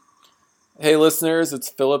Hey, listeners, it's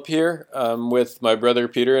Philip here. I'm with my brother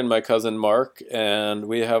Peter and my cousin Mark, and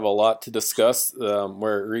we have a lot to discuss.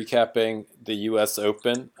 We're recapping the U.S.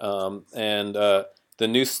 Open and the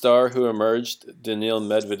new star who emerged, Daniil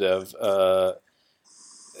Medvedev.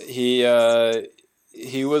 He uh,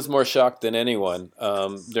 he was more shocked than anyone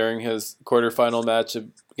during his quarterfinal match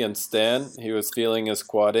against Stan. He was feeling his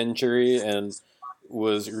quad injury and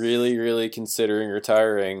was really, really considering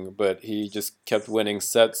retiring, but he just kept winning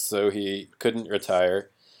sets, so he couldn't retire.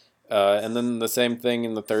 And then the same thing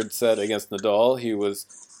in the third set against Nadal.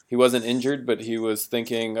 He wasn't injured, but he was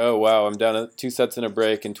thinking, "Oh wow, I'm down at two sets in a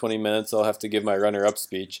break. In 20 minutes, I'll have to give my runner-up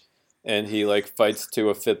speech," and he like fights to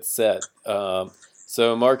a fifth set.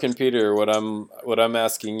 So Mark and Peter, what I'm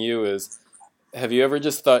asking you is, have you ever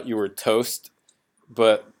just thought you were toast,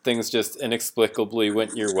 but things just inexplicably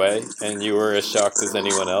went your way, and you were as shocked as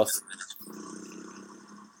anyone else?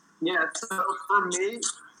 Yeah, so for me,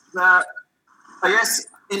 that I guess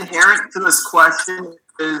inherent to this question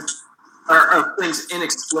is, are things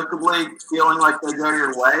inexplicably feeling like they go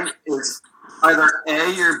your way? Is either A,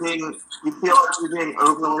 you feel like you're being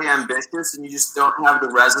overly ambitious and you just don't have the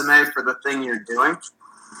resume for the thing you're doing,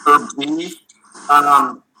 or B,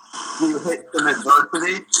 um, you hit some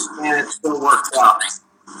adversity and it still works out.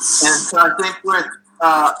 And so I think with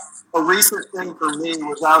a recent thing for me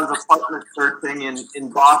was I was apartment searching in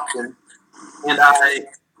Boston, and I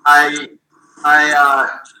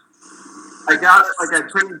I got like a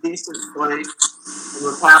pretty decent place and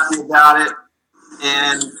was happy about it.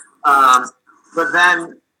 And um, but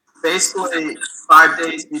then basically 5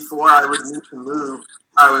 days before I would need to move,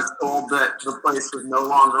 I was told that the place was no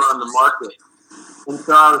longer on the market, and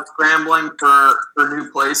so I was scrambling for new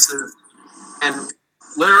places. And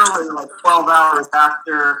literally like 12 hours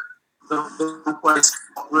after the place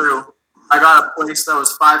fell through, I got a place that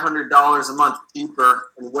was $500 a month cheaper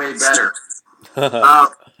and way better. Um,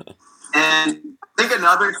 and I think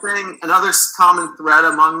another common thread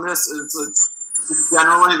among this is it's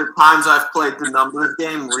generally the times I've played the numbers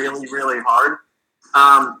game really, really hard.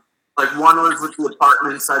 Like one was with the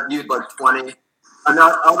apartments, I viewed like 20.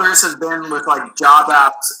 Others have been with like job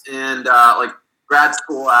apps and like grad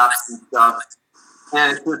school apps and stuff.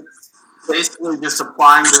 And it's just basically just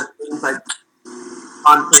applying the things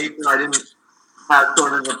on paper I didn't have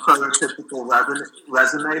sort of a prototypical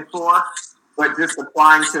resume for, but just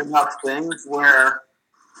applying to enough things where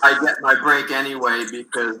I get my break anyway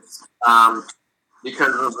because of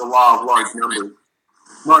the law of large numbers.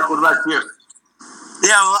 Mark, what about you?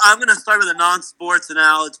 Yeah, well, I'm going to start with a non-sports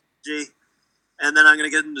analogy, and then I'm going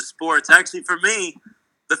to get into sports. Actually, for me,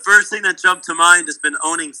 the first thing that jumped to mind has been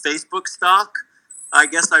owning Facebook stock. I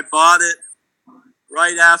guess I bought it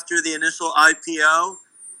right after the initial IPO,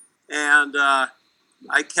 and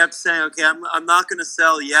I kept saying, "Okay, I'm not going to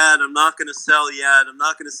sell yet. I'm not going to sell yet. I'm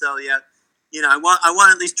not going to sell yet." I want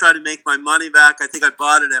to at least try to make my money back. I think I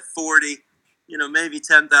bought it at 40, maybe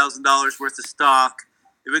 $10,000 worth of stock.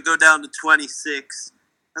 It would go down to 26.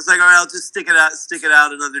 I was like, all right, I'll just stick it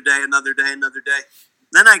out another day, another day, another day.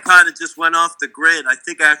 Then I kind of just went off the grid. I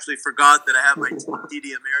think I actually forgot that I had my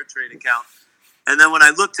TD Ameritrade account. And then when I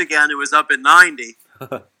looked again, it was up at 90.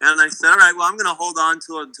 And I said, all right, well, I'm going to hold on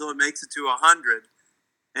to it until it makes it to 100.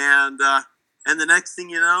 And the next thing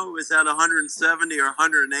you know, it was at 170 or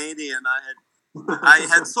 180, and I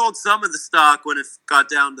had sold some of the stock when it got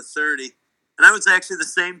down to 30. And I was actually the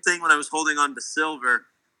same thing when I was holding on to silver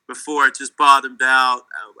before it just bottomed out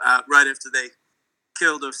right after they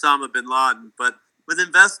killed Osama bin Laden. But with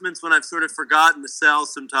investments, when I've sort of forgotten to sell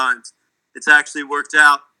sometimes, it's actually worked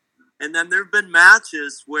out. And then there have been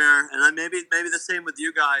matches where, and maybe the same with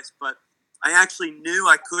you guys, but I actually knew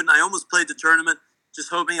I couldn't. I almost played the tournament just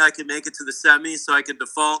hoping I could make it to the semis so I could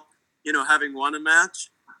default, having won a match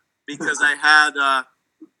because I had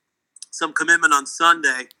some commitment on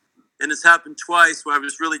Sunday. And it's happened twice where I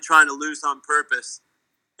was really trying to lose on purpose.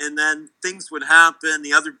 And then things would happen.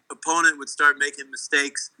 The other opponent would start making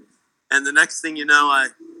mistakes. And the next thing you know,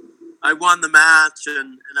 I won the match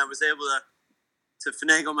and I was able to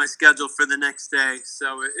finagle my schedule for the next day.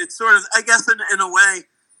 So it's sort of, I guess, in a way,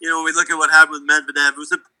 when we look at what happened with Medvedev, it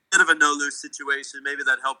was a bit of a no-lose situation. Maybe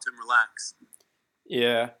that helped him relax.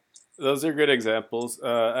 Yeah, those are good examples.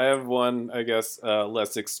 I have one, I guess,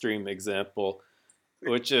 less extreme example,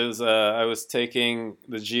 which is I was taking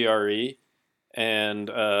the GRE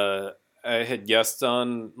and I had guessed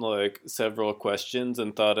on like several questions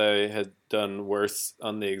and thought I had done worse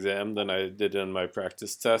on the exam than I did in my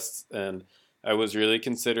practice tests. And I was really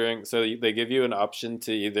considering, so they give you an option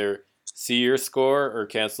to either see your score or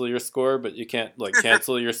cancel your score, but you can't like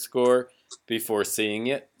cancel your score before seeing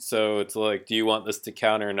it. So it's like, do you want this to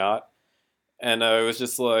count or not? and I was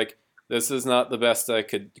just like, this is not the best I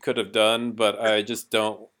could have done, but I just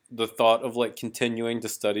don't. The thought of like continuing to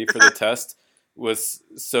study for the test was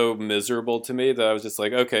so miserable to me that I was just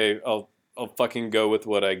like, okay, I'll fucking go with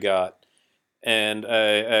what I got. And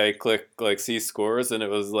I clicked like see scores, and it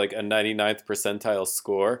was like a 99th percentile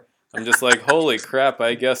score. I'm just like, holy crap,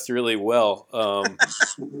 I guessed really well.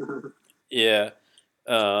 Yeah.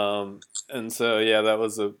 And so yeah, that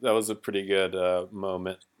was a pretty good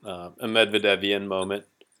moment, a Medvedevian moment.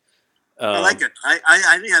 I like it.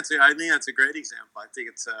 I think that's a great example. I think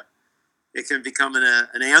it can become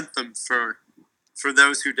an anthem for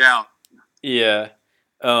those who doubt. Yeah.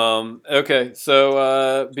 Okay.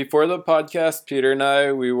 So before the podcast, Peter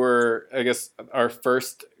and we were, I guess, our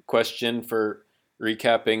first question for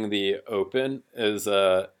recapping the Open is,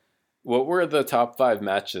 what were the top 5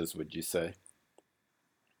 matches? Would you say?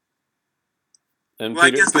 And Well,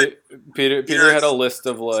 I guess Peter had a list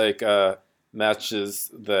of like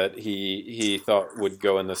matches that he thought would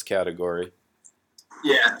go in this category.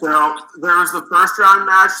 Yeah, so there was the first round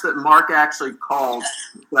match that Mark actually called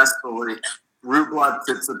successfully. Rublev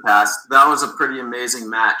Tsitsipas. That was a pretty amazing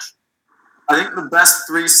match. I think the best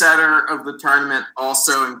 3-setter of the tournament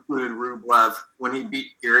also included Rublev when he beat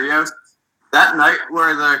Kyrgios. That night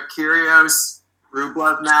where the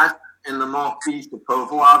Kyrgios-Rublev match and the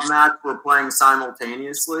Monfils-Shapovalov match were playing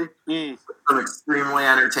simultaneously. Some extremely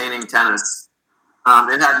entertaining tennis.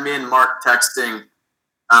 It had me and Mark texting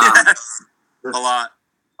a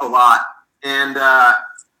lot. And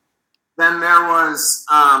then there was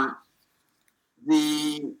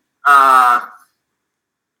the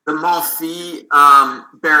Monfils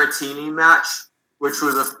Berrettini match, which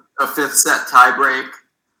was a 5th set tiebreak.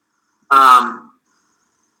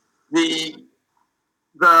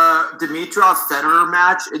 The Dimitrov Federer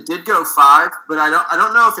match, it did go 5, but I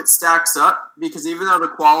don't know if it stacks up, because even though the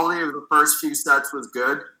quality of the first few sets was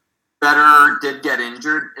good, Federer did get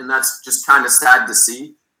injured, and that's just kind of sad to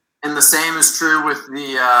see. And the same is true with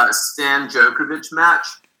the Stan Djokovic match.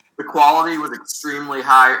 The quality was extremely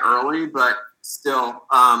high early, but still,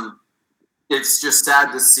 it's just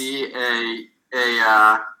sad to see an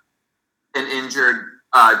injured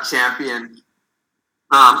champion.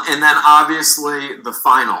 And then obviously the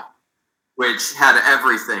final, which had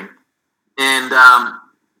everything. And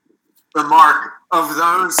the mark of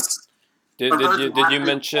those. Did you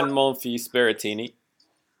mention Monfils Berrettini?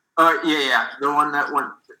 Yeah, the one that went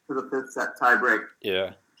to the 5th set tiebreak.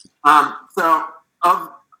 Yeah. So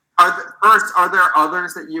are there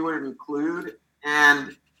others that you would include,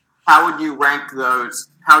 and how would you rank those?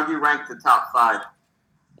 How would you rank the top 5?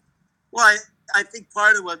 Well, I think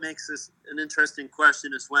part of what makes this an interesting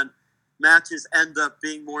question is when matches end up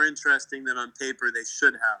being more interesting than on paper they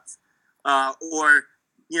should have. Or,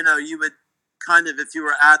 you would kind of, if you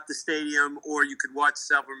were at the stadium, or you could watch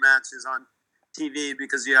several matches on TV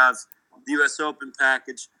because you have the U.S. Open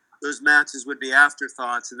package, those matches would be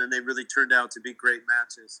afterthoughts, and then they really turned out to be great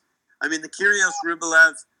matches. I mean, the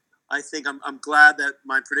Kyrgios-Rublev, I think I'm glad that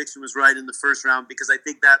my prediction was right in the first round, because I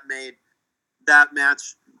think that made that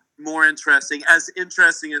match more interesting as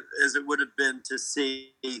it would have been to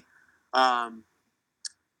see,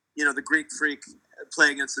 the Greek freak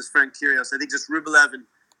play against his friend Kyrgios. I think just Rublev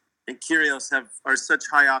and Kyrgios are such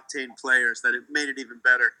high-octane players that it made it even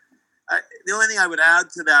better. The only thing I would add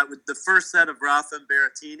to that, with the first set of Rafa and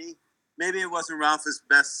Berrettini, maybe it wasn't Rafa's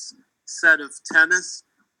best set of tennis,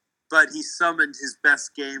 but he summoned his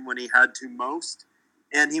best game when he had to most.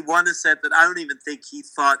 And he won a set that I don't even think he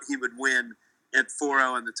thought he would win at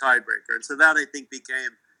 4-0 in the tiebreaker. And so that, I think,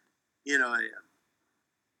 became,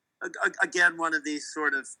 again, one of these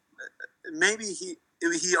sort of, maybe he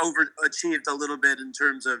overachieved a little bit in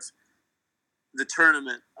terms of the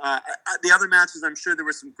tournament. The other matches, I'm sure there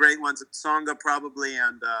were some great ones. Tsonga probably,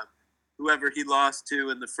 and whoever he lost to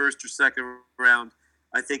in the first or second round.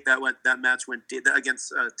 I think that match went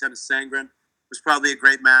against Tennis Sangren. Was probably a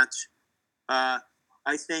great match. I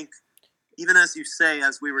think, even as you say,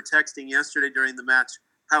 as we were texting yesterday during the match,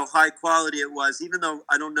 how high quality it was, even though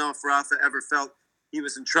I don't know if Rafa ever felt he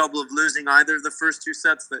was in trouble of losing either of the first 2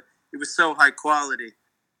 sets, that it was so high quality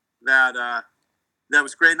that that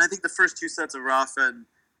was great. And I think the first 2 sets of Rafa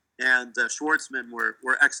and Schwartzman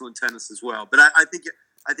were excellent tennis as well. But I think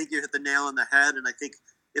you hit the nail on the head, and I think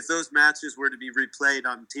if those matches were to be replayed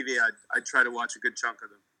on TV, I'd try to watch a good chunk of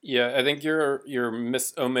them. Yeah, I think you're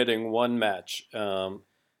omitting one match,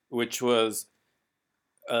 which was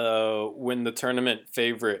when the tournament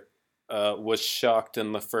favorite was shocked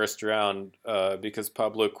in the first round because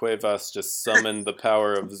Pablo Cuevas just summoned the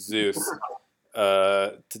power of Zeus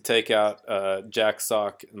to take out Jack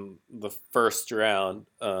Sock in the first round.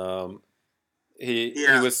 He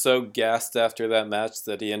was so gassed after that match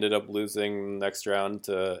that he ended up losing the next round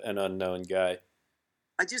to an unknown guy.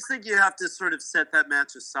 I just think you have to sort of set that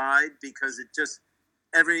match aside because it just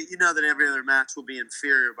every other match will be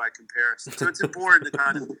inferior by comparison. So it's important to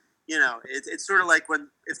kind of it's sort of like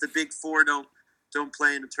if the big four don't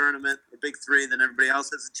play in a tournament, the big three, then everybody else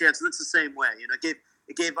has a chance. And it's the same way.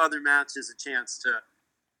 It gave other matches a chance to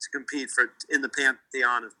compete in the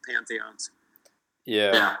pantheon of pantheons.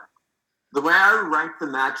 Yeah. The way I would rank the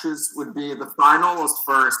matches would be the final was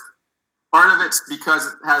first. Part of it's because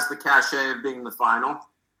it has the cachet of being the final.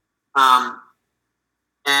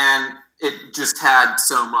 And it just had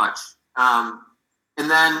so much. And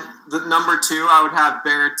then the number 2, I would have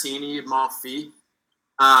Berrettini Monfils.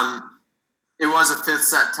 It was a 5th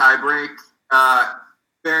set tiebreak.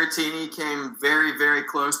 Berrettini came very, very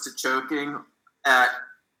close to choking at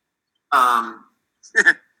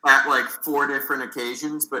like 4 different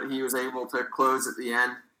occasions, but he was able to close at the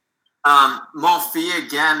end. Monfils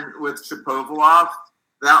again with Shapovalov.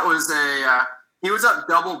 That was he was up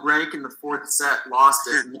double break in the 4th set, lost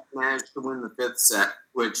it, and managed to win the 5th set,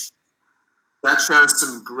 which that shows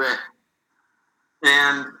some grit.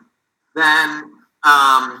 And then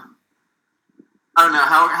I don't know,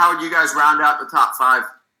 how would you guys round out the top 5?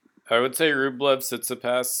 I would say Rublev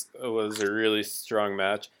Tsitsipas was a really strong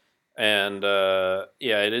match. And I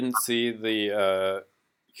didn't see the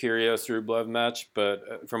Kyrgios Rublev match,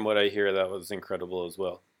 but from what I hear, that was incredible as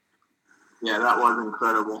well. Yeah, that was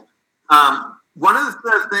incredible. One of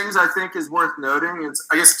the things I think is worth noting is,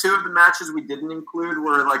 I guess 2 of the matches we didn't include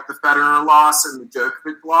were like the Federer loss and the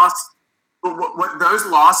Djokovic loss. But what those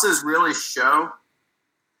losses really show,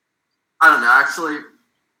 I don't know, actually,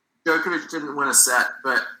 Djokovic didn't win a set,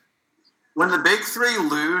 but when the big 3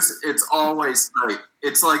 lose, it's always tight.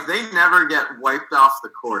 It's like they never get wiped off the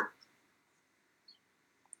court.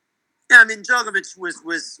 Yeah, I mean, Djokovic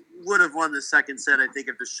would have won the second set, I think,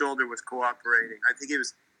 if his shoulder was cooperating. I think he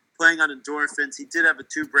was playing on endorphins. He did have a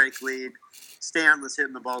 2-break lead. Stan was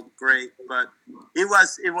hitting the ball great, but it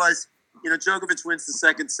was Djokovic wins the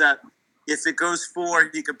second set. If it goes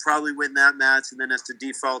 4, he could probably win that match and then has to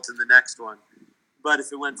default in the next one. But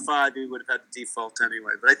if it went 5, he would have had to default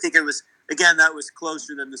anyway. But I think it was, again, that was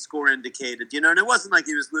closer than the score indicated. And it wasn't like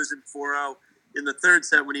he was losing 4-0 in the 3rd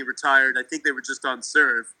set when he retired. I think they were just on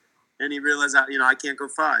serve. And he realized, I can't go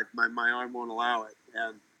 5. My arm won't allow it.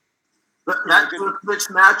 And that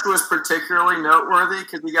Djokovic match was particularly noteworthy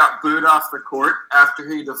because he got booed off the court after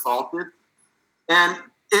he defaulted. And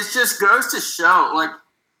it just goes to show, like,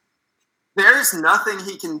 there's nothing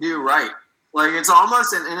he can do right. Like, it's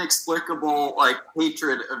almost an inexplicable, like,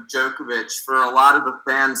 hatred of Djokovic for a lot of the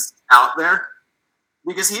fans out there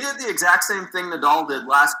because he did the exact same thing Nadal did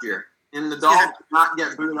last year. And Nadal did not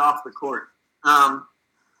get booed off the court. I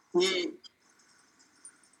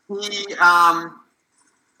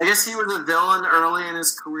guess he was a villain early in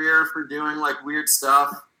his career for doing, like, weird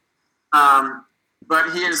stuff.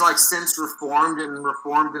 But he has, like, since reformed in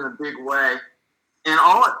a big way. And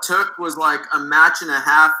all it took was, like, a match and a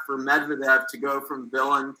half for Medvedev to go from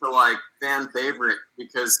villain to, like, fan favorite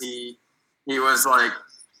because he was, like,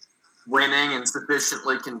 winning and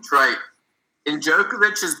sufficiently contrite. And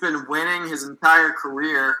Djokovic has been winning his entire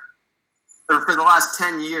career, or for the last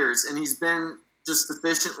 10 years, and he's been just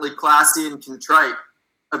sufficiently classy and contrite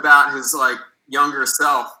about his, like, younger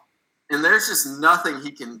self. And there's just nothing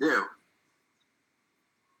he can do.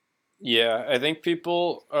 Yeah, I think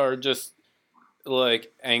people are just,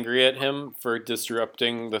 like, angry at him for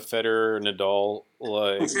disrupting the Federer Nadal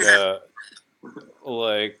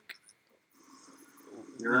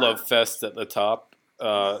love fest at the top,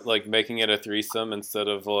 like making it a threesome instead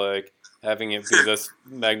of like having it be this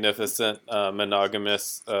magnificent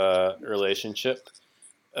monogamous relationship.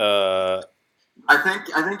 I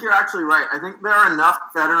think you're actually right. I think there are enough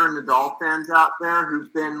Federer and Nadal fans out there who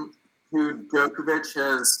Djokovic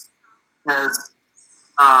has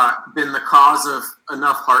been the cause of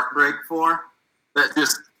enough heartbreak for, that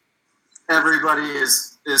just everybody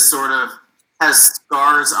is sort of has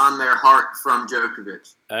scars on their heart from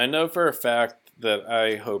Djokovic. I know for a fact that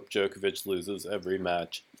I hope Djokovic loses every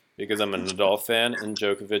match because I'm a Nadal fan and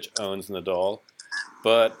Djokovic owns Nadal,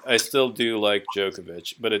 but I still do like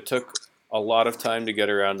Djokovic. But it took a lot of time to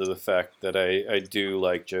get around to the fact that I do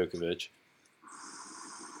like Djokovic.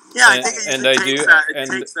 Yeah, I think it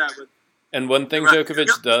takes that. And one thing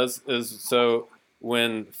Djokovic does is, so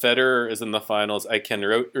when Federer is in the finals, I can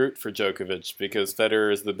root for Djokovic because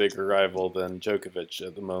Federer is the bigger rival than Djokovic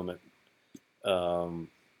at the moment. What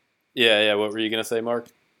were you going to say, Mark?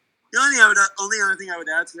 The only other thing I would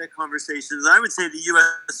add to that conversation is I would say the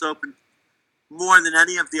U.S. Open, more than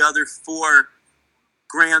any of the other 4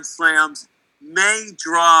 Grand Slams may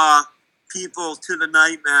draw people to the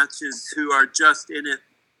night matches who are just in it,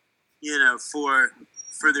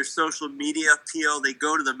 for their social media appeal. They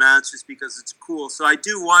go to the matches because it's cool. So I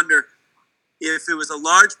do wonder if it was a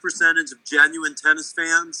large percentage of genuine tennis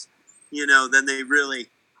fans, then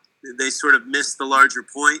they sort of missed the larger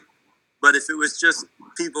point. But if it was just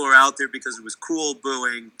people who are out there because it was cool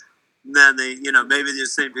booing, then they, maybe the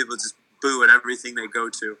same people just boo at everything they go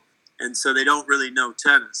to. And so they don't really know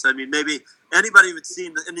tennis. I mean, maybe anybody would see,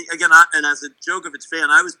 and again, and as a Djokovic fan,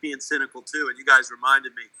 I was being cynical too. And you guys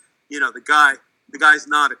reminded me, the guy's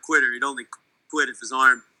not a quitter. He'd only quit if his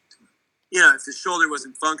arm, if his shoulder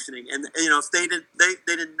wasn't functioning. And, if they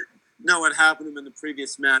didn't know what happened to him in the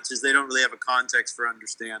previous matches, they don't really have a context for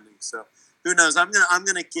understanding. So who knows? I'm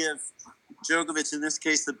gonna give Djokovic in this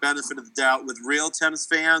case the benefit of the doubt with real tennis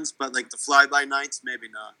fans, but like the fly-by-nights, maybe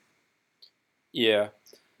not. Yeah.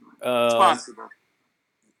 It's possible.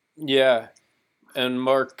 Yeah. And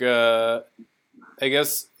Mark, I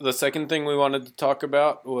guess the second thing we wanted to talk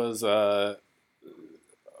about was the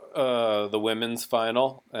women's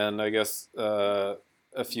final, and I guess a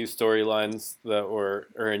few storylines that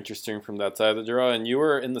are interesting from that side of the draw. And you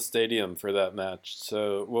were in the stadium for that match,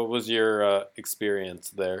 so what was your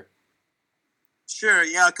experience there? Sure,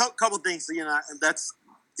 yeah, a couple things. That's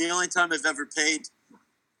the only time I've ever paid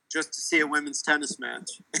just to see a women's tennis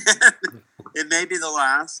match. It may be the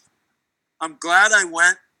last. I'm glad I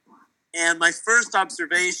went. And my first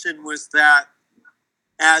observation was that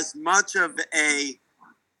as much of a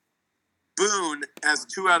boon as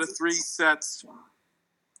 2 out of 3 sets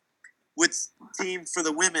would seem for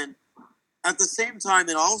the women, at the same time,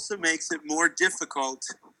 it also makes it more difficult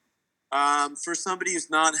for somebody who's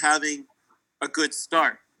not having a good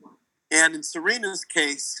start. And in Serena's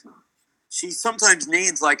case, she sometimes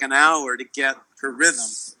needs like an hour to get her rhythm.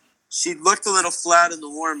 She looked a little flat in the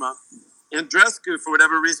warm-up. Andreescu, for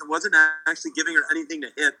whatever reason, wasn't actually giving her anything to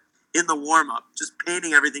hit in the warm-up, just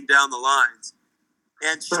painting everything down the lines.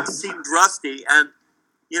 And she seemed rusty. And,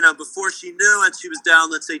 before she knew it, she was down,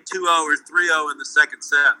 let's say, 2-0 or 3-0 in the second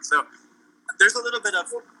set. So there's a little bit of...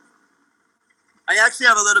 I actually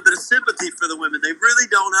have a little bit of sympathy for the women. They really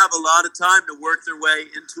don't have a lot of time to work their way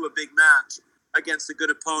into a big match against a good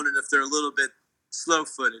opponent if they're a little bit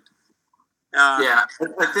slow-footed. Yeah,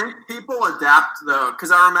 I think people adapt, though,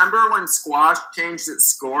 because I remember when squash changed its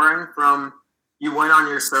scoring from you win on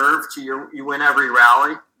your serve to you win every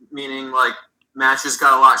rally, meaning like matches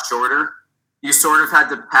got a lot shorter. You sort of had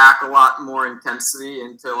to pack a lot more intensity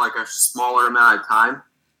into like a smaller amount of time,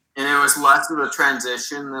 and it was less of a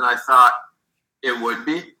transition than I thought it would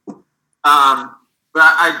be. But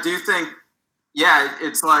I do think, yeah,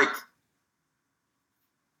 it's like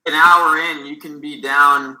an hour in, you can be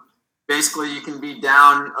down. Basically, you can be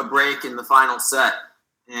down a break in the final set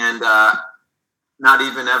and not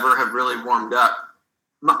even ever have really warmed up.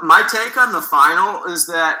 My take on the final is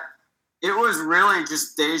that it was really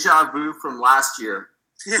just deja vu from last year.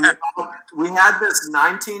 Yeah. We had this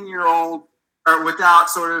 19-year-old, or without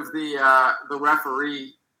sort of the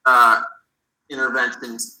referee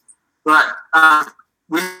interventions, but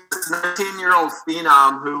we had this 19-year-old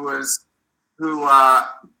phenom who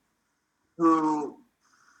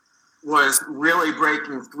was really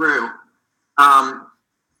breaking through.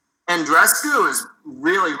 Andreescu is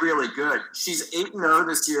really, really good. She's 8-0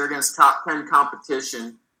 this year against top 10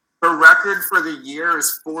 competition. Her record for the year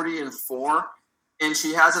is 40-4, and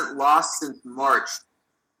she hasn't lost since March.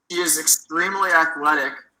 She is extremely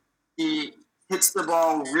athletic. She hits the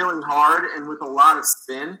ball really hard and with a lot of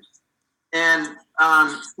spin. And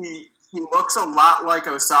he looks a lot like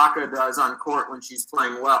Osaka does on court when she's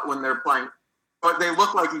playing well, when they're playing. But they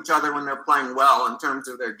look like each other when they're playing well in terms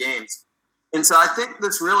of their games. And so I think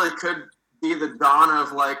this really could be the dawn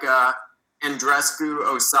of like a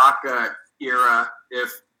Andreescu-Osaka era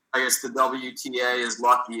if, I guess, the WTA is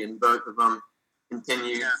lucky and both of them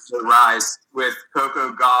continue to rise with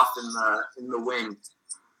Coco Gauff in the wings.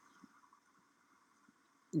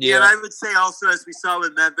 Yeah, and I would say also, as we saw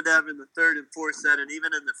with Medvedev in the third and fourth set, and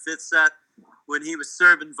even in the fifth set, when he was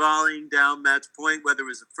serving, volleying down match point, whether it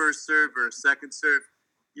was a first serve or a second serve,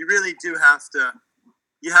 you really do have to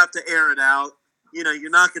air it out. You're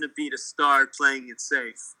not going to beat a star playing it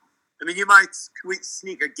safe. I mean, you might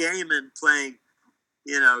sneak a game in playing,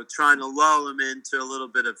 trying to lull him into a little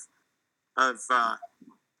bit of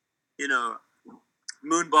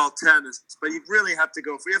moonball tennis, but you really have to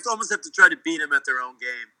go for. You almost have to try to beat them at their own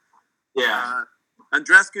game. Yeah,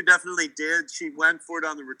 Andreescu definitely did. She went for it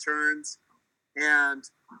on the returns, and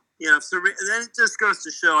Serena, and then it just goes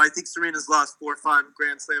to show. I think Serena's lost 4 or 5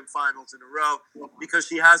 Grand Slam finals in a row because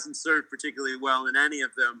she hasn't served particularly well in any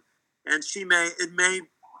of them, and she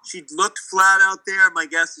looked flat out there. My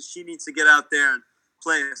guess is she needs to get out there and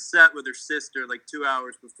play a set with her sister like 2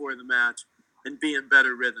 hours before the match and be in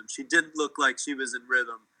better rhythm. She didn't look like she was in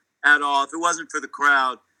rhythm at all. If it wasn't for the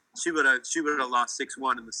crowd, she would have lost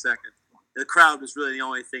 6-1 in the second. The crowd was really the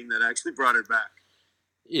only thing that actually brought her back.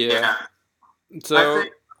 Yeah. So I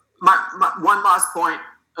think my one last point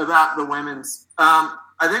about the women's. I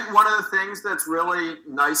think one of the things that's really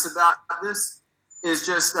nice about this is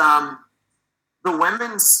just the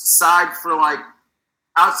women's side for like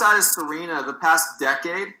outside of Serena, the past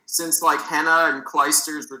decade since like Henna and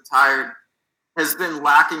Clijsters retired has been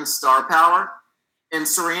lacking star power, and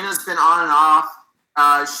Serena's been on and off.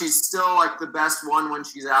 She's still like the best one when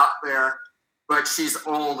she's out there, but she's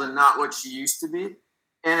old and not what she used to be.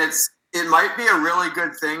 And it might be a really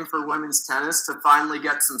good thing for women's tennis to finally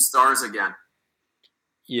get some stars again.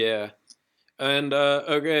 yeah. And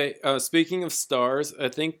okay, speaking of stars, I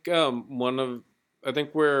think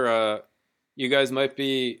where you guys might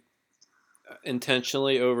be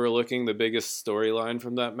intentionally overlooking the biggest storyline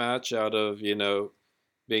from that match out of,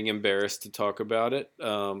 being embarrassed to talk about it.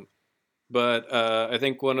 But I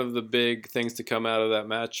think one of the big things to come out of that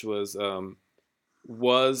match was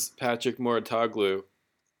Patrick Mouratoglou,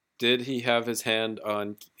 did he have his hand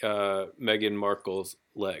on Meghan Markle's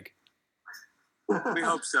leg? We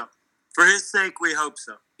hope so. For his sake, we hope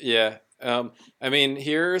so. Yeah. I mean,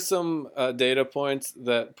 here are some data points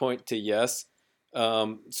that point to yes.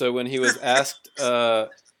 So when he was asked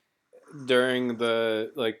during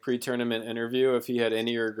the pre-tournament interview if he had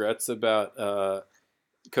any regrets about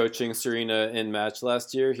coaching Serena in match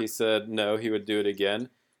last year, he said no, he would do it again,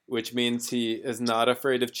 which means he is not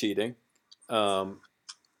afraid of cheating. And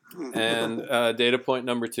data point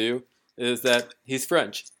number 2 is that he's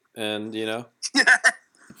French, and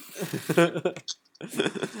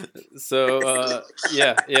So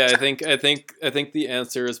yeah, I think the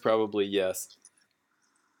answer is probably yes.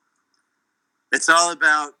 It's all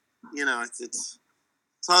about it's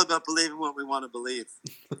all about believing what we want to believe.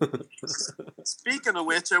 Speaking of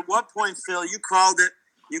which, at what point, Phil, you called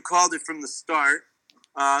it from the start.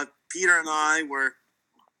 Peter and I were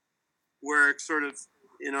sort of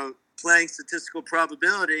playing statistical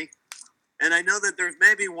probability. And I know that there's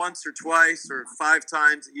maybe once or twice or 5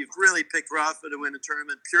 times that you've really picked Rafa to win a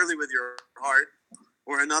tournament purely with your heart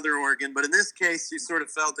or another organ. But in this case, you sort of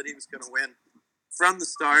felt that he was going to win from the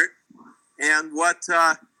start. And what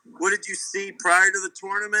did you see prior to the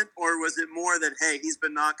tournament? Or was it more that, hey, he's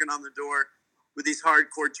been knocking on the door with these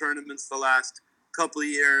hardcore tournaments the last couple of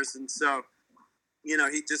years. And so, he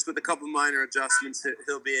just with a couple minor adjustments,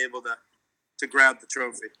 he'll be able to grab the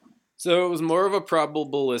trophy. So it was more of a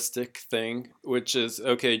probabilistic thing, which is,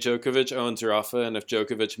 okay, Djokovic owns Rafa, and if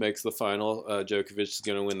Djokovic makes the final, Djokovic is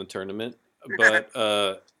going to win the tournament. But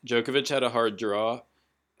Djokovic had a hard draw,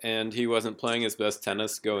 and he wasn't playing his best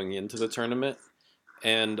tennis going into the tournament.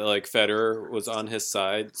 And, Federer was on his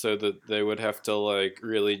side, so that they would have to,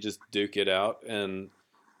 really just duke it out. And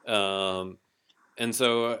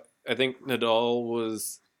so I think Nadal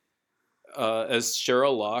was as sure a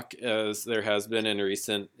lock as there has been in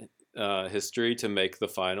recent history to make the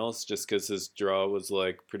finals, just because his draw was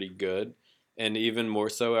pretty good, and even more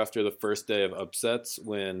so after the first day of upsets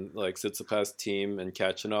when Tsitsipas, Thiem, and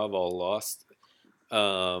Khachanov all lost.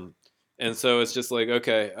 And so it's just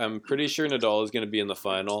okay, I'm pretty sure Nadal is going to be in the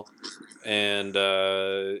final, and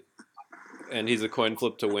he's a coin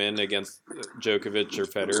flip to win against Djokovic or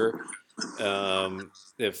Federer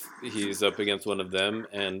if he's up against one of them,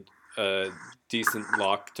 and decent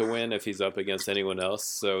lock to win if he's up against anyone else.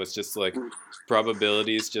 So it's just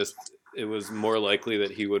probabilities, it was more likely that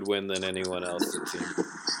he would win than anyone else, it seemed.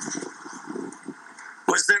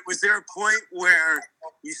 Was there a point where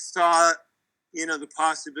you saw the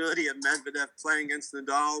possibility of Medvedev playing against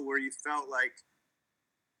Nadal where you felt a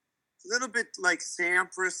little bit like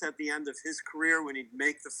Sampras at the end of his career when he'd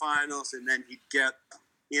make the finals and then he'd get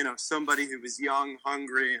somebody who was young,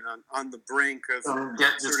 hungry, and on the brink of sort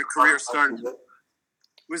of career start?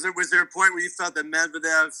 Was there a point where you felt that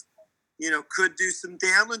Medvedev, could do some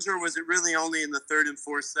damage, or was it really only in the 3rd and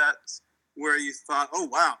 4th sets where you thought, oh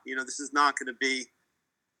wow, this is not going to be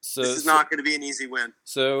an easy win?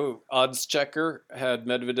 So Odds Checker had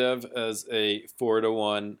Medvedev as a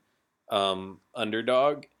 4-1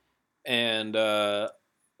 underdog, and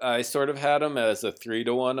I sort of had him as a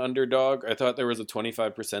 3-1 underdog. I thought there was a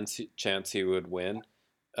 25% chance he would win.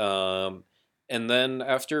 And then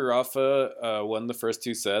after Rafa won the first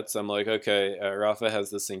 2 sets, I'm like, okay, Rafa has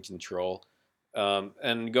this in control.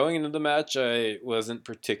 And going into the match, I wasn't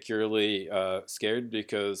particularly scared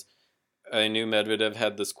because I knew Medvedev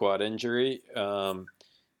had this quad injury. And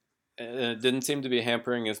it didn't seem to be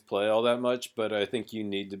hampering his play all that much, but I think you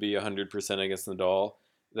need to be 100% against Nadal.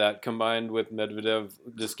 That combined with Medvedev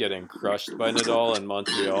just getting crushed by Nadal in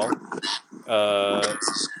Montreal, uh,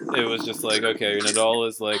 it was just like, okay, Nadal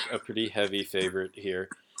is like a pretty heavy favorite here.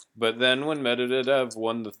 But then when Medvedev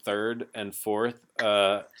won the third and fourth,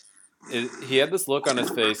 he had this look on his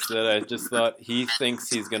face that I just thought he thinks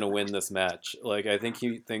he's going to win this match. Like, I think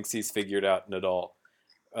he thinks he's figured out Nadal.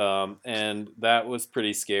 And that was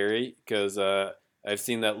pretty scary because I've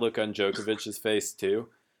seen that look on Djokovic's face too.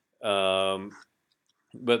 Um,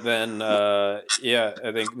 but then, yeah,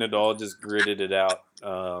 I think Nadal just gritted it out.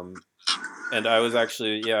 And I was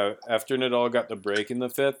actually, yeah, after Nadal got the break in the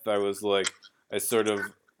fifth, I was like, I sort of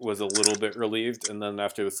was a little bit relieved. And then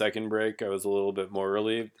after the second break, I was a little bit more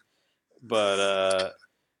relieved. But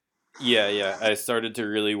yeah, I started to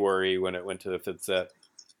really worry when it went to the fifth set.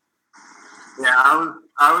 Yeah,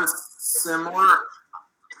 I was similar.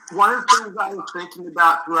 One of the things I was thinking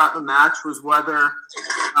about throughout the match was whether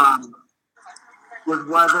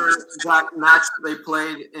that match that they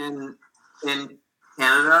played in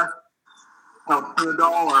Canada helped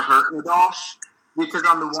Nadal or hurt Nadal. Because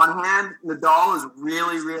on the one hand, Nadal is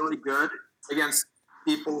really, really good against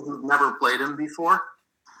people who've never played him before.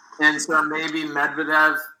 And so maybe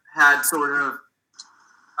Medvedev had sort of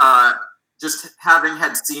just having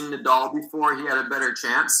had seen Nadal before, he had a better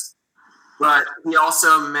chance. But he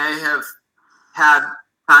also may have had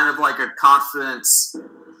kind of like a confidence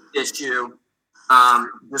issue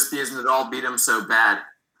just because Nadal beat him so bad.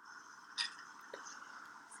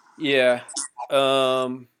 Yeah.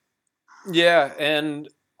 Yeah, and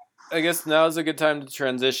I guess now is a good time to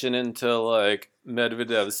transition into like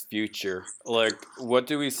Medvedev's future. Like, what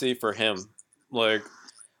do we see for him? Like,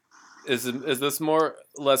 is this more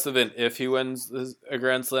less of an if he wins a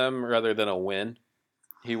Grand Slam rather than a win?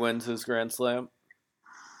 He wins his Grand Slam.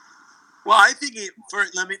 Well, I think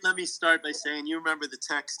let me start by saying you remember the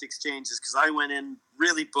text exchanges because I went in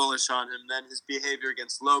really bullish on him. Then his behavior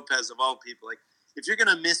against Lopez of all people, like if you're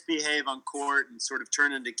going to misbehave on court and sort of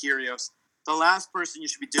turn into Kyrgios, the last person you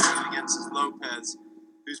should be doing it against is Lopez,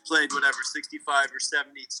 who's played 65 or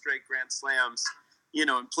 70 straight Grand Slams,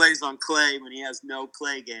 and plays on clay when he has no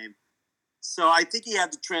clay game. So I think he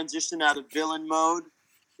had to transition out of villain mode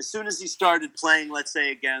as soon as he started playing, let's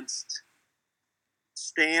say, against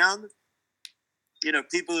Stan.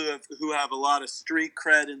 People who have a lot of street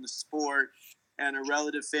cred in the sport and are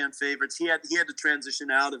relative fan favorites. He had to transition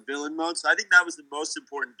out of villain mode. So I think that was the most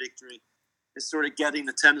important victory, is sort of getting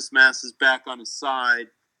the tennis masses back on his side.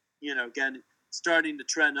 Again, starting to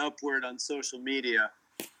trend upward on social media.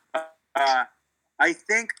 I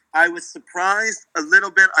think I was surprised a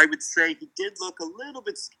little bit. I would say he did look a little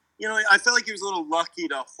bit. I felt like he was a little lucky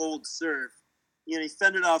to hold serve. He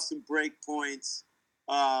fended off some break points.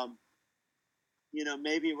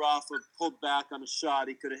 Maybe Rafa pulled back on a shot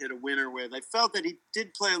he could have hit a winner with. I felt that he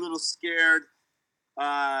did play a little scared.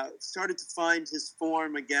 Started to find his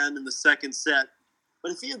form again in the second set.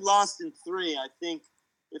 But if he had lost in three, I think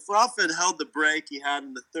if Rafa had held the break he had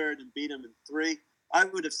in the third and beat him in three, I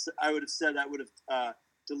would have said that would have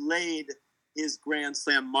delayed his Grand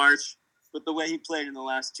Slam march. But the way he played in the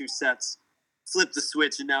last two sets flipped the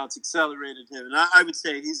switch, and now it's accelerated him. And I would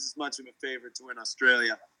say he's as much of a favorite to win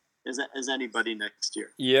Australia as anybody next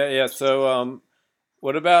year. Yeah. So,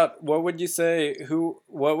 what would you say?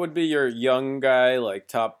 What would be your young guy like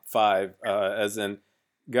top five, as in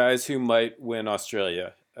guys who might win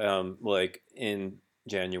Australia, like in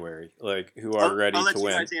January, like who are ready to win? I'll let you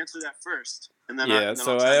guys answer that first, and then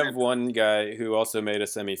I have one guy who also made a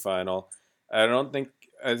semifinal. I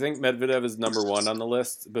think Medvedev is number one on the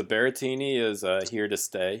list, but Berrettini is here to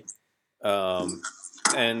stay.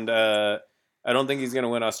 And I don't think he's going to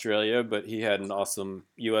win Australia, but he had an awesome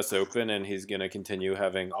U.S. Open, and he's going to continue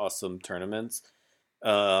having awesome tournaments.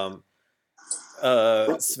 Zverev.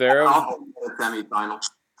 Semifinal.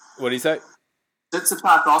 What do you say?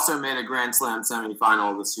 Tsitsipas also made a Grand Slam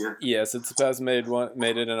semifinal this year. Yeah, Tsitsipas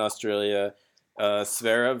made it in Australia.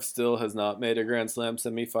 Zverev still has not made a Grand Slam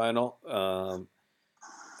semifinal.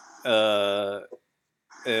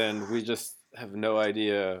 And we just have no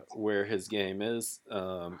idea where his game is.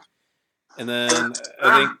 And then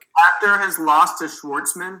I think after his loss to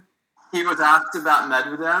Schwartzman, he was asked about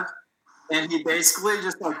Medvedev, and he basically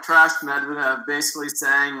just trashed Medvedev, basically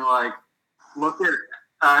saying look at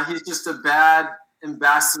he's just a bad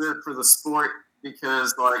ambassador for the sport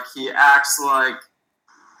because he acts like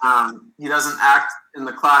he doesn't act in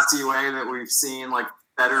the classy way that we've seen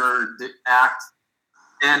Federer act.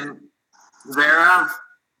 And Zverev,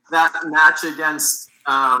 that match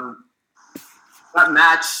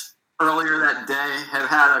earlier that day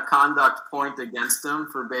had a conduct point against him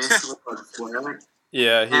for basically swearing.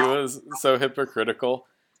 Yeah, he was so hypocritical.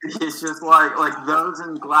 It's just like those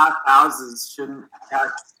in glass houses shouldn't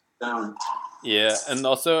catch stone. Yeah, and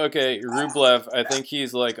also, okay, Rublev, I think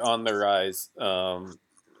he's like on the rise.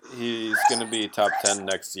 He's going to be top 10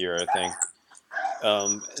 next year, I think.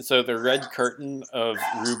 So the red curtain of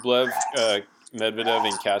Rublev, Medvedev,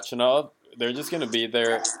 and Kachanov, they're just going to be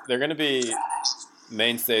there. They're going to be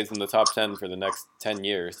mainstays in the top 10 for the next 10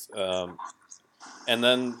 years. And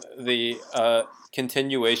then the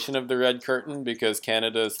continuation of the red curtain, because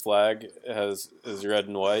Canada's flag is red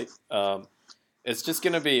and white. It's just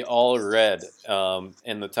going to be all red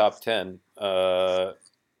in the top 10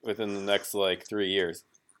 within the next 3 years.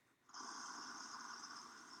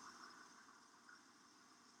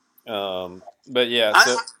 But yeah,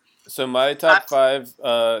 so my top 5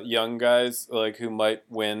 young guys who might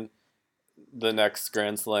win the next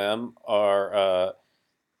Grand Slam are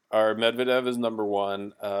Medvedev is number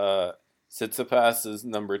 1, Tsitsipas is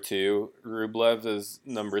number 2, Rublev is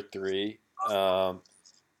number 3, and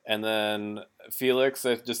then Felix.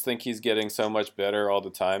 I just think he's getting so much better all the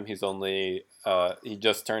time. He's only he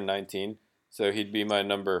just turned 19, so he'd be my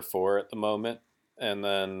number 4 at the moment, and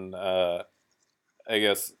then I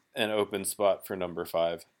guess an open spot for number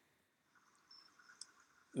 5.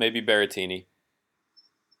 Maybe Berrettini.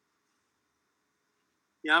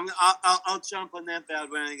 Yeah, I'll jump on that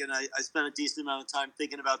bandwagon. I spent a decent amount of time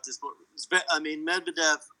thinking about this. I mean,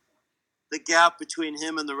 Medvedev, the gap between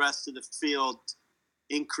him and the rest of the field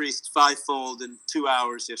increased 5-fold in 2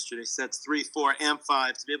 hours yesterday. Sets 3, 4, and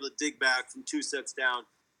 5 to be able to dig back from 2 sets down.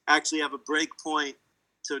 Actually have a break point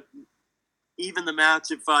to even the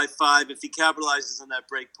match at 5-5. If he capitalizes on that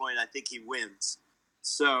break point, I think he wins.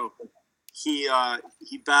 So he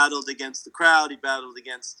battled against the crowd. He battled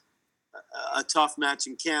against a tough match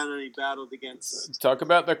in Canada. He battled against... Talk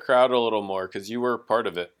about the crowd a little more, because you were part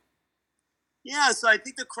of it. Yeah, so I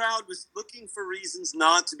think the crowd was looking for reasons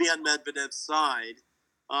not to be on Medvedev's side.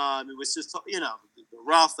 It was just,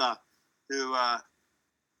 Rafa, who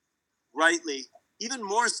rightly, even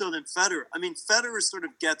more so than Federer. I mean, Federer sort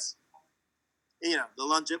of gets, the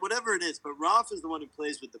longevity, whatever it is, but Rafa is the one who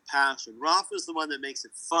plays with the passion. Rafa is the one that makes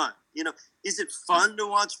it fun. Is it fun to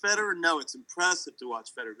watch Federer? No, it's impressive to watch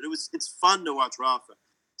Federer, but it's fun to watch Rafa.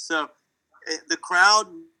 So the crowd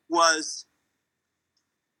was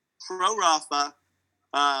pro-Rafa,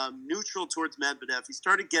 neutral towards Medvedev. He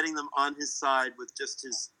started getting them on his side with just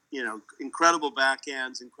his, incredible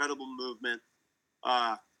backhands, incredible movement.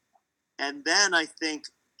 And then I think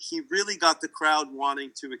he really got the crowd wanting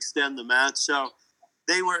to extend the match. So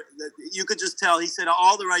you could just tell, he said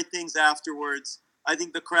all the right things afterwards. I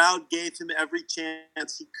think the crowd gave him every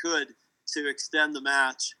chance he could to extend the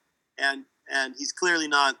match. And he's clearly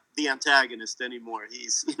not the antagonist anymore. He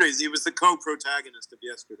was the co-protagonist of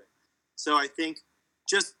yesterday. So I think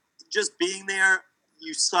just being there,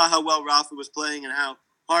 you saw how well Rafa was playing and how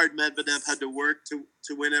hard Medvedev had to work to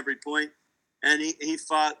win every point. And he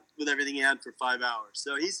fought with everything he had for 5 hours.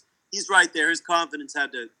 So he's right there. His confidence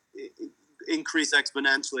had to increase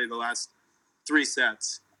exponentially the last 3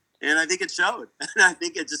 sets. And I think it showed. And I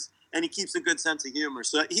think and he keeps a good sense of humor.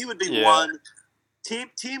 So he would be one.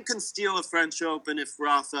 Team can steal a French Open if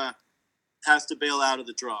Rafa has to bail out of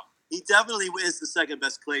the draw. He definitely is the second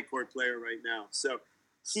best clay court player right now. So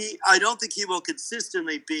I don't think he will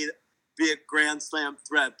consistently be a Grand Slam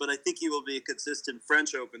threat, but I think he will be a consistent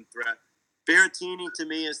French Open threat. Berrettini, to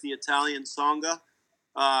me, is the Italian Tsonga.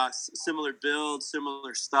 Similar build,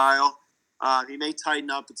 similar style. He may tighten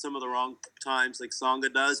up at some of the wrong times like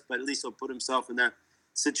Tsonga does, but at least he'll put himself in that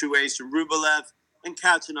situation. Rublev and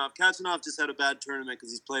Kachanov. Kachanov just had a bad tournament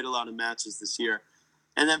because he's played a lot of matches this year.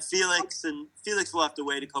 And then Felix will have to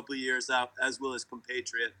wait a couple of years out, as will his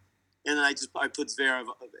compatriot. And then I put Zverev.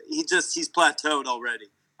 He's plateaued already.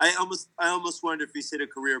 I almost wonder if he's hit a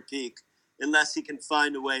career peak, unless he can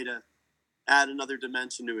find a way to add another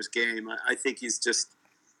dimension to his game. I think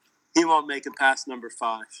he won't make it past number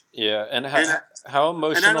 5. Yeah, and how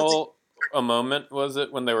emotional a moment was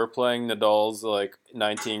it when they were playing Nadal's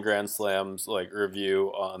 19 Grand Slams review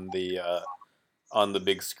on the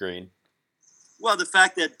big screen? Well, the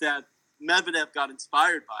fact that Medvedev got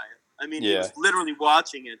inspired by it. I mean, He was literally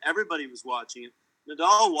watching it. Everybody was watching it.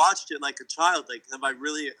 Nadal watched it like a child. Have I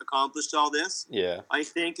really accomplished all this? Yeah. I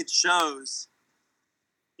think it shows.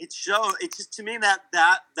 It's just, to me,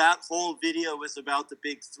 that whole video was about the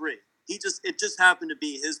big 3. It just happened to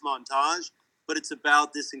be his montage, but it's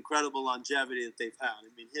about this incredible longevity that they've had. I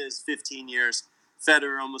mean, his 15 years,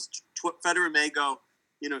 Federer may go,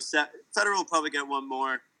 Federer will probably get one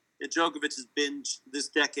more. Djokovic has binged this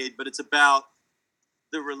decade, but it's about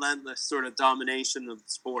the relentless sort of domination of the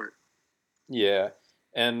sport. Yeah,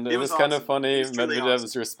 and it was awesome. Kind of funny.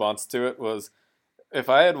 Medvedev's response to it was, "If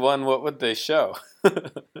I had won, what would they show?"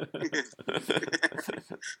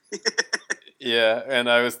 Yeah, and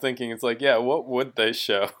I was thinking, it's like, yeah, what would they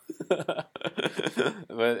show?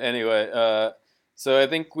 But anyway, so I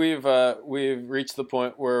think we've reached the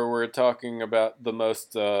point where we're talking about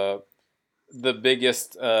the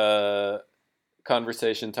biggest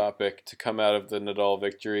conversation topic to come out of the Nadal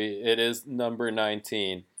victory. It is number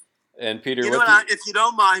 19. And Peter, if you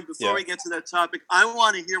don't mind, before we get to that topic, I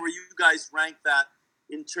want to hear where you guys rank that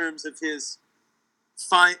in terms of his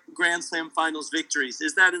Grand Slam finals victories.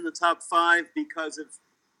 Is that in the top 5 because of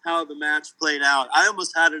how the match played out? I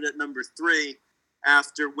almost had it at number 3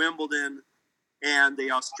 after Wimbledon and the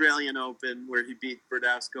Australian Open, where he beat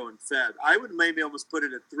Verdasco and Fed. I would maybe almost put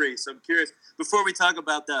it at 3. So I'm curious, before we talk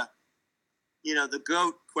about the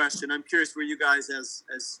GOAT question, I'm curious where you guys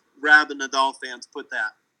as rabid Nadal fans put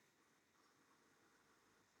that.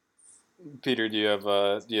 Peter, do you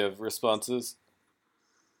have responses?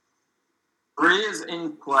 3 is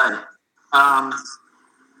in play. I'm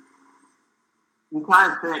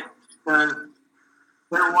trying to think, because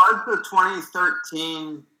there was the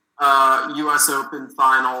 2013 U.S. Open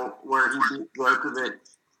final where he beat Djokovic,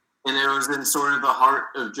 and it was in sort of the heart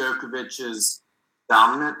of Djokovic's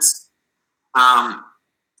dominance. And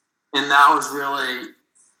that was really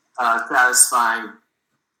satisfying.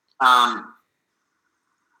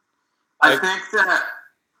 I think that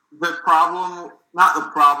not the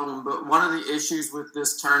problem, but one of the issues with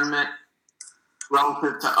this tournament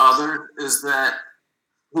relative to others is that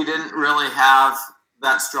he didn't really have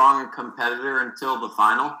that strong a competitor until the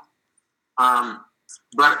final.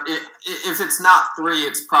 But if it's not 3,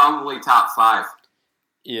 it's probably top 5.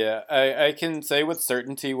 Yeah, I can say with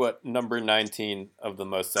certainty what number 19 of the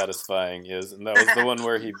most satisfying is, and that was the one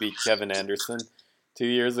where he beat Kevin Anderson 2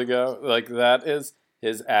 years ago. Like, that is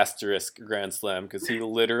his asterisk Grand Slam, because he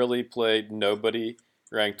literally played nobody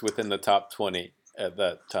ranked within the top 20 at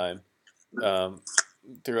that time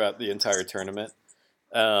throughout the entire tournament.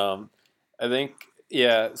 I think,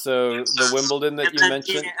 so the Wimbledon that you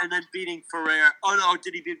mentioned. And then beating Ferrer. Oh, no,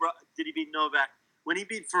 did he beat Novak? When he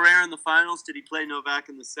beat Ferrer in the finals, did he play Novak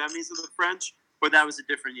in the semis of the French, or that was a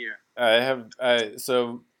different year?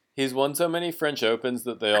 So he's won so many French Opens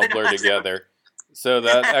that they all blur together. So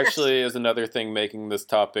that actually is another thing making this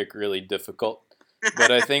topic really difficult.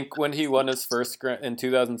 But I think when he won his first in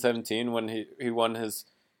 2017, when he won his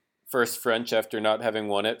first French after not having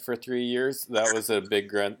won it for 3 years, that was a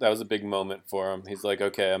big moment for him. He's like,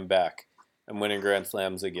 okay, I'm back. I'm winning Grand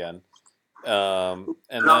Slams again. And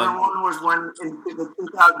another one was when in the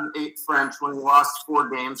 2008 French, when he lost 4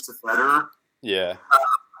 games to Federer. Yeah.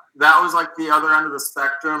 That was like the other end of the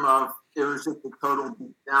spectrum of it was just a total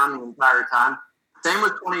beatdown the entire time. Same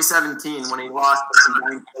with 2017 when he lost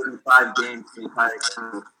 935 games the entire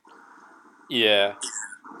time. Yeah.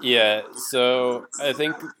 So I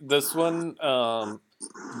think this one,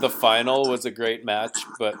 the final was a great match,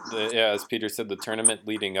 but as Peter said, the tournament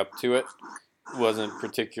leading up to it wasn't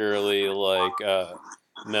particularly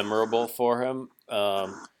memorable for him.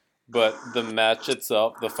 But the match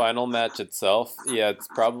itself, the final match itself, it's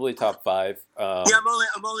probably top 5. I'm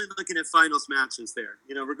only looking at finals matches there,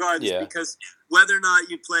 regardless, because whether or not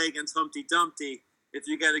you play against Humpty Dumpty, if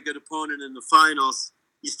you get a good opponent in the finals,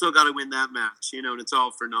 you still got to win that match, and it's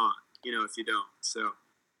all for naught, if you don't. So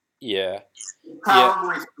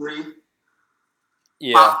probably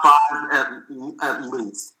 3. Top 5 at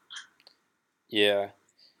least. Yeah.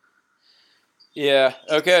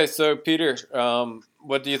 Okay. So Peter,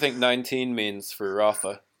 what do you think 19 means for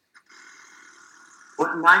Rafa?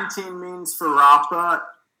 What 19 means for Rafa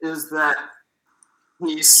is that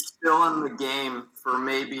he's still in the game for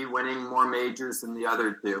maybe winning more majors than the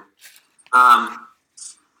other 2.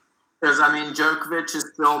 Because, Djokovic is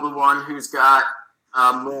still the one who's got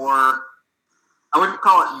more, I wouldn't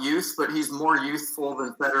call it youth, but he's more youthful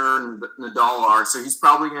than Federer and Nadal are. So he's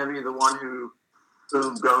probably going to be the one who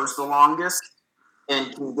goes the longest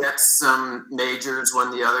and can get some majors when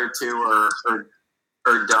the other 2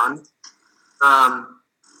 are done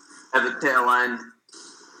at the tail end.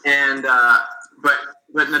 And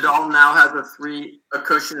but Nadal now has a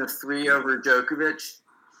cushion of 3 over Djokovic,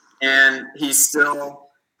 and he's still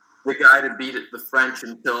the guy to beat at the French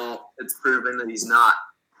until it's proven that he's not.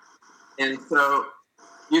 And so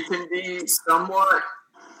you can be somewhat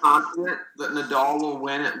confident that Nadal will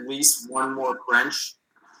win at least one more French,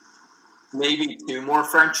 maybe two more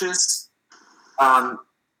Frenches.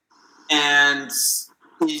 And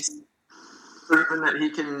he's proven that he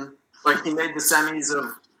can, like, he made the semis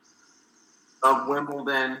of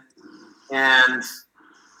Wimbledon and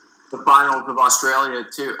the finals of Australia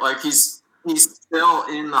too. Like, he's still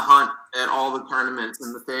in the hunt at all the tournaments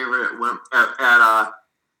and the favorite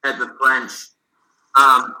at the French.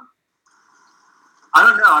 I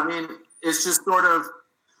don't know. I mean, it's just sort of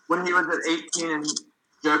when he was at 18 and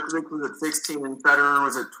Djokovic was at 16 and Federer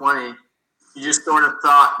was at 20, you just sort of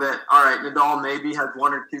thought that, all right, Nadal maybe has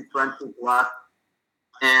one or two Frenches left,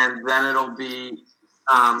 and then it'll be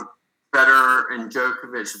Federer and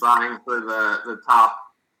Djokovic vying for the top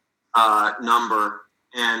number.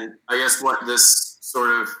 And I guess what this sort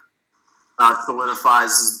of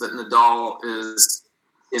solidifies is that Nadal is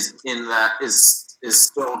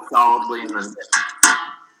still solidly in the.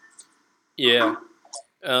 Yeah.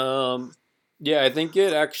 Yeah, I think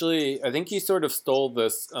he sort of stole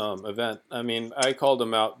this event. I mean, I called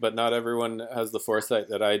him out, but not everyone has the foresight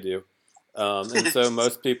that I do. And so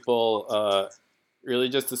most people really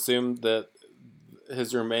just assumed that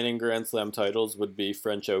his remaining Grand Slam titles would be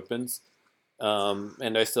French Opens.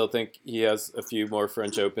 And I still think he has a few more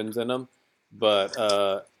French Opens in him. But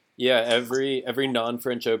yeah, every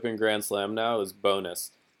non-French Open Grand Slam now is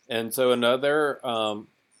bonus. And so another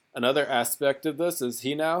aspect of this is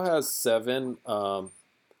he now has 7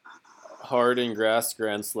 hard and grass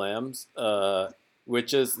Grand Slams,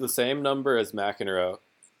 which is the same number as McEnroe,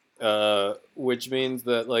 which means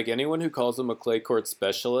that like anyone who calls him a clay court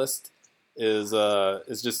specialist is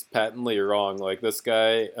just patently wrong. Like this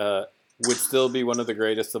guy would still be one of the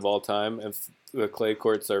greatest of all time if the clay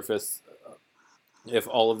court surface, if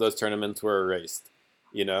all of those tournaments were erased,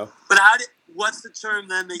 you know? But what's the term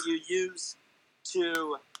then that you use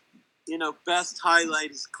to, best highlight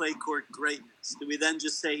his clay court greatness? Do we then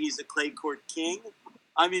just say he's a clay court king?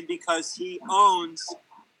 I mean, because he owns,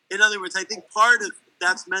 in other words, I think part of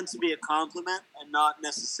that's meant to be a compliment and not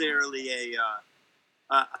necessarily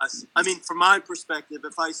I mean, from my perspective,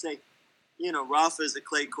 if I say, Rafa is a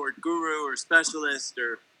clay court guru or specialist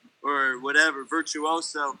or whatever,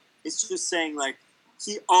 virtuoso, it's just saying like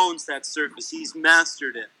he owns that surface. He's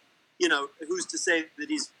mastered it. Who's to say that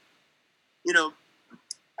he's,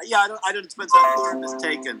 I don't depends how far it is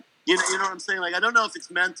taken. You know what I'm saying? Like, I don't know if it's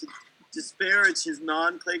meant to disparage his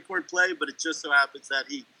non-clay court play, but it just so happens that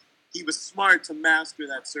he was smart to master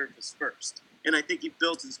that surface first. And I think he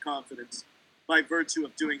built his confidence by virtue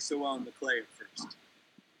of doing so well in the clay at first.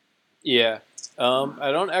 Yeah.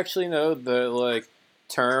 I don't actually know the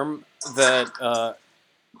term that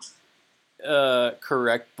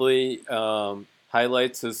correctly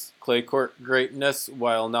highlights his clay court greatness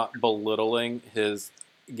while not belittling his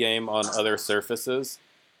game on other surfaces.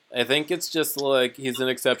 I think it's just like he's an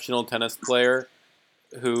exceptional tennis player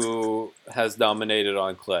who has dominated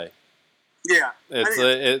on clay. Yeah.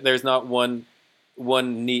 There's not one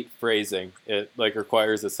neat phrasing. It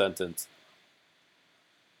requires a sentence.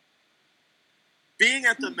 Being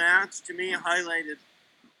at the match, to me, highlighted,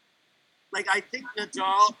 I think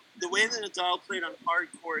Nadal, the way that Nadal played on hard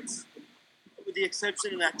courts, with the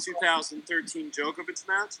exception of that 2013 Djokovic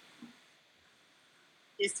match,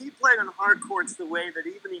 if he played on hard courts the way that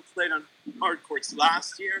even he played on hard courts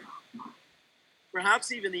last year,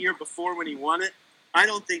 perhaps even the year before when he won it, I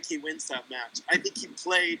don't think he wins that match. I think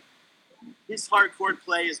his hard court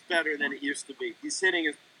play is better than it used to be. He's hitting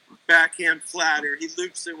his backhand flatter. He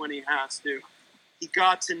loops it when he has to. He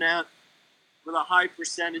got to net with a high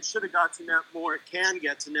percentage. Should have got to net more. Can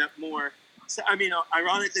get to net more. So, I mean,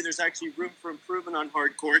 ironically, there's actually room for improvement on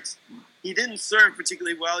hard courts. He didn't serve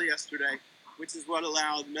particularly well yesterday, which is what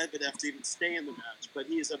allowed Medvedev to even stay in the match. But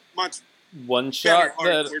he is a much one shot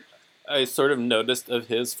that I sort of noticed of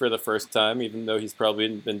his for the first time, even though he's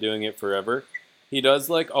probably been doing it forever. He does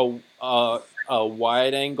a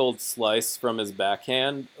wide-angled slice from his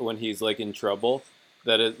backhand when he's in trouble,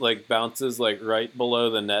 that it bounces right below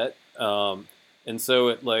the net, and so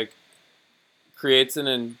it creates an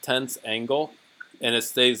intense angle, and it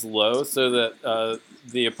stays low so that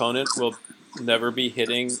the opponent will never be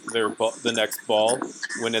hitting the next ball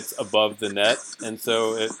when it's above the net, and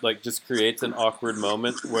so it just creates an awkward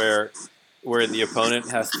moment where the opponent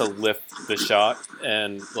has to lift the shot,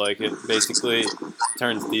 and it basically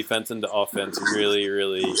turns defense into offense really,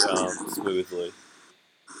 really smoothly.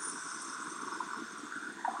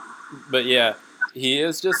 But yeah, he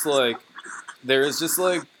is just there is just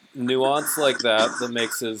nuance that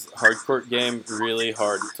makes his hard court game really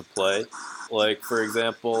hard to play. Like, for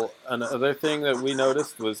example, another thing that we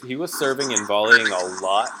noticed was he was serving and volleying a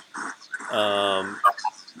lot.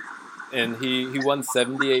 And he won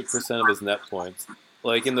 78% of his net points.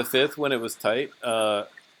 Like, in the fifth, when it was tight,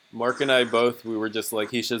 Mark and I both, we were just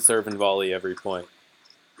like, he should serve and volley every point.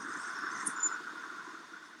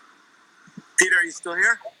 Peter, are you still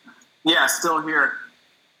here? Yeah, still here.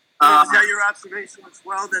 Is that your observation as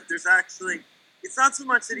well? That there's actually, it's not so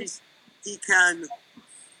much that he can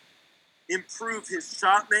improve his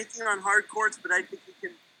shot making on hard courts, but I think he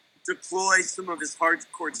can deploy some of his hard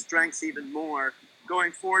court strengths even more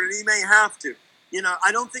going forward, and he may have to.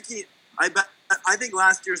 I don't think I think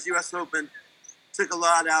last year's U.S. Open took a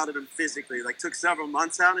lot out of him physically, like took several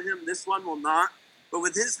months out of him. This one will not, but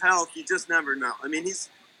with his health, you just never know. I mean, he's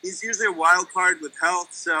usually a wild card with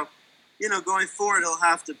health, so going forward, he'll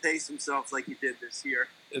have to pace himself like he did this year.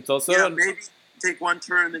 It's also maybe take one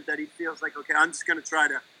tournament that he feels like, okay, I'm just going to try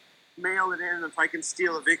to mail it in. If I can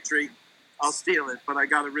steal a victory, I'll steal it, but I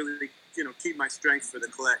got to really, keep my strength for the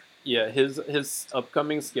clay. Yeah, his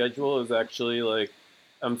upcoming schedule is actually like,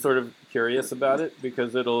 I'm sort of curious about it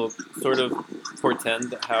because it'll sort of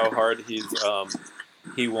portend how hard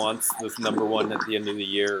he wants this number one at the end of the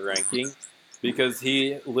year ranking, because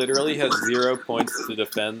he literally has 0 points to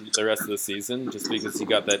defend the rest of the season just because he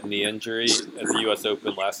got that knee injury at the U.S.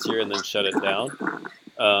 Open last year and then shut it down.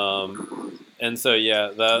 And so,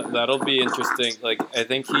 yeah, that'll be interesting. Like, I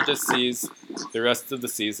think he just sees the rest of the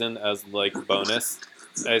season as, like, bonus.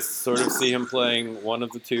 I sort of see him playing one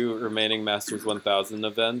of the two remaining Masters 1000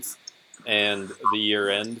 events and the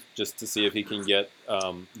year-end just to see if he can get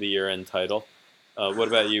the year-end title. What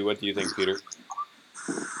about you? What do you think, Peter?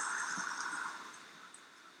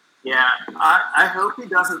 Yeah, I hope he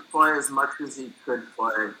doesn't play as much as he could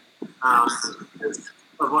play. Because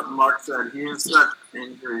of what Mark said, he is such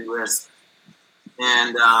injury risk.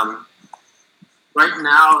 And right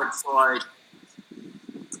now, it's like,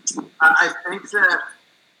 I think that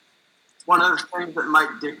one of the things that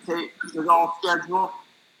might dictate the golf schedule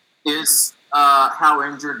is how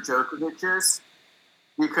injured Djokovic is.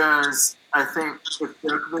 Because I think if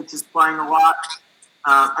Djokovic is playing a lot,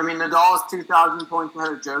 Nadal is 2,000 points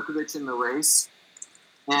ahead of Djokovic in the race.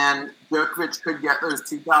 And Djokovic could get those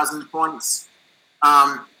 2,000 points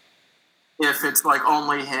if it's like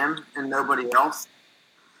only him and nobody else.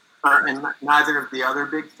 And neither of the other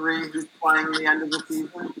big three who's playing the end of the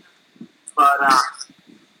season. But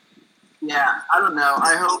yeah, I don't know.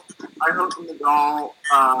 I hope Nadal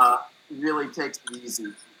really takes it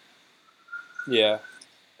easy. Yeah,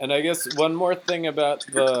 and I guess one more thing about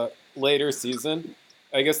the later season.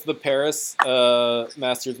 I guess the Paris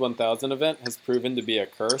Masters 1000 event has proven to be a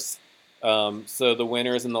curse. So the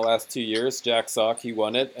winners in the last 2 years, Jack Sock, he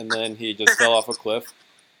won it, and then he just fell off a cliff.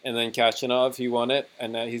 And then Khachanov, he won it,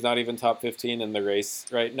 and he's not even top 15 in the race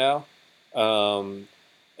right now.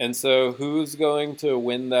 And so who's going to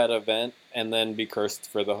win that event and then be cursed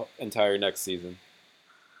for the entire next season?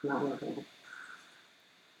 We'd have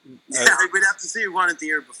to see who won it the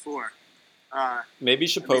year before. Maybe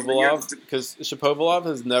Shapovalov, because Shapovalov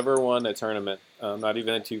has never won a tournament, not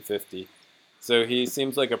even a 250. So he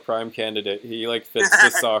seems like a prime candidate. He like fits the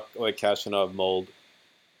Sock like Khachanov mold.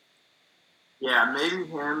 Yeah, maybe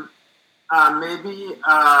him. Maybe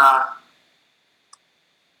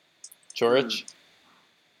Coric.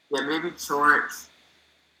 Yeah, maybe Coric.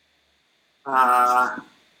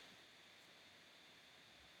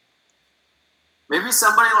 Maybe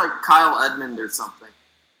somebody like Kyle Edmund or something.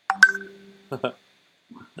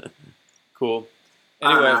 Cool.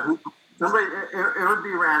 Anyway, somebody. It would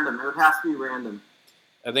be random. It would have to be random.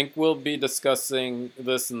 I think we'll be discussing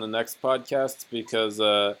this in the next podcast because,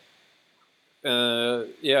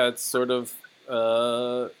 it's sort of.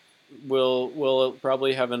 We'll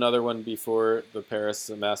probably have another one before the Paris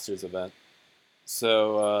Masters event.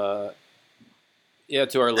 So,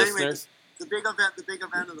 to our listeners. The big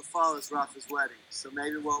event of the fall is Rafa's wedding. So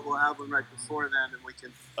maybe we'll have one right before then, and we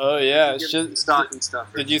can. Oh yeah, stocking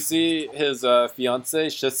stuff. Did you see his fiance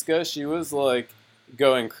Shiska? She was like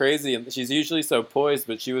going crazy, and she's usually so poised,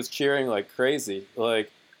 but she was cheering like crazy. Like,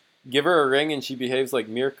 give her a ring, and she behaves like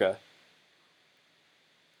Mirka.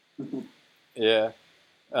 Yeah.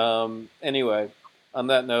 Anyway, on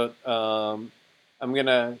that note, I'm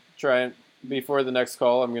gonna try before the next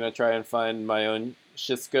call. I'm gonna try and find my own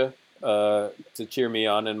Shiska. To cheer me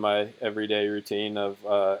on in my everyday routine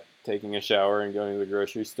of taking a shower and going to the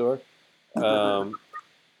grocery store. And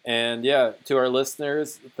to our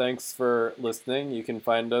listeners, thanks for listening. You can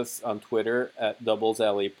find us on Twitter at Doubles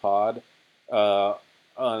Alley Pod. On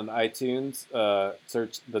iTunes,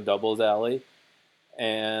 search the Doubles Alley.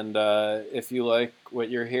 And if you like what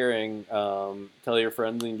you're hearing, tell your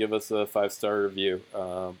friends and give us a 5-star review.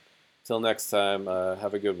 Till next time,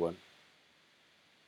 have a good one.